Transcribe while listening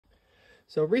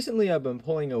So recently I've been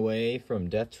pulling away from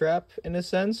death trap in a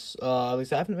sense. At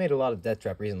least I haven't made a lot of death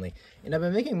trap recently. And I've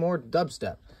been making more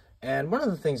dubstep. And one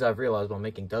of the things I've realized while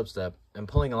making dubstep and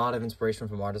pulling a lot of inspiration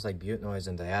from artists like Butte Noise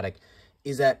and Dyadic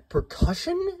is that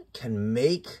percussion can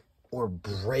make or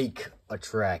break a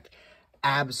track.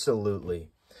 Absolutely.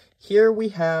 Here we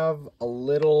have a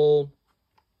little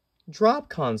drop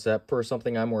concept for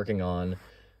something I'm working on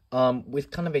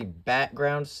with kind of a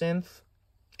background synth.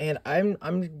 And I'm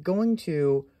going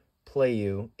to play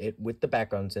you it with the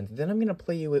background synth. Then I'm going to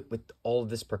play you it with all of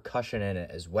this percussion in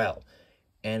it as well.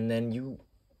 And then you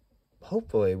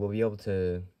hopefully will be able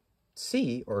to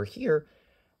see or hear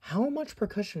how much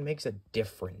percussion makes a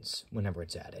difference whenever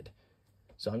it's added.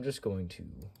 So I'm just going to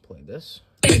play this.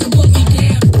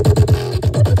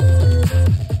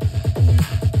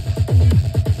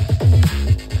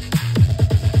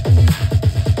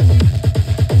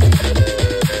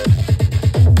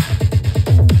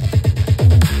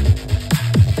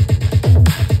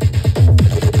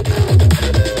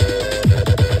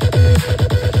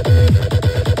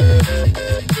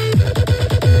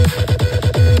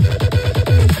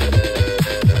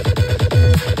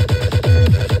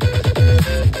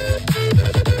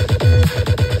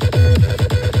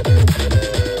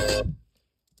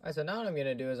 So now what I'm going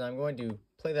to do is I'm going to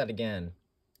play that again,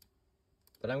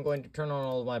 but I'm going to turn on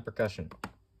all of my percussion.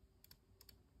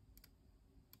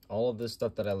 All of this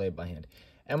stuff that I laid by hand.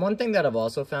 And one thing that I've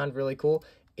also found really cool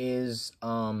is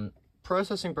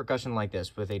processing percussion like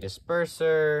this with a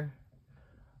disperser,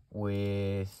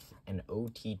 with an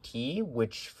OTT,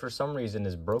 which for some reason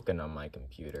is broken on my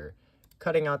computer,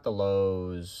 cutting out the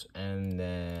lows, and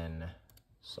then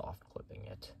soft clipping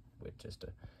it with just a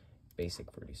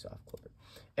basic fruity soft clipper.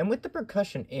 And with the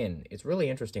percussion in, it's really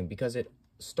interesting because it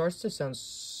starts to sound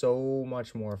so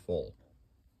much more full.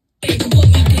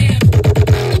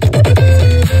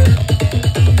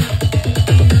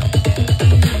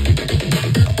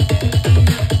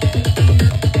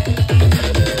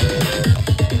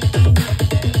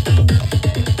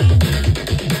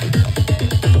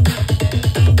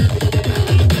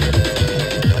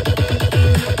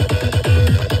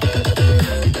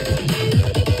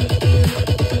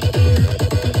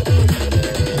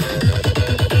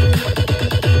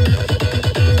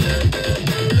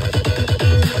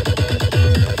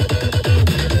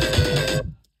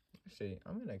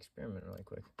 I'm going to experiment really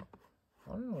quick.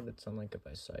 I don't know what it'd sound like if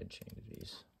I sidechained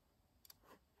these.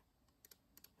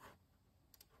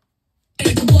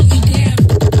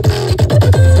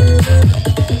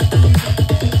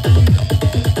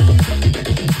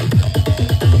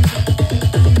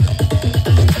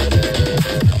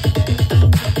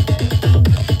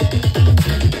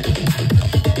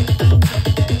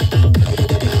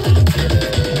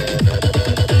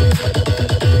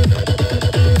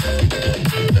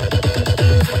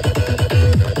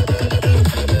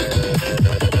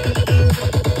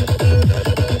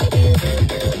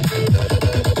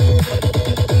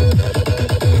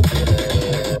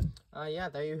 Yeah,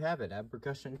 there you have it. Add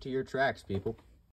percussion to your tracks, people.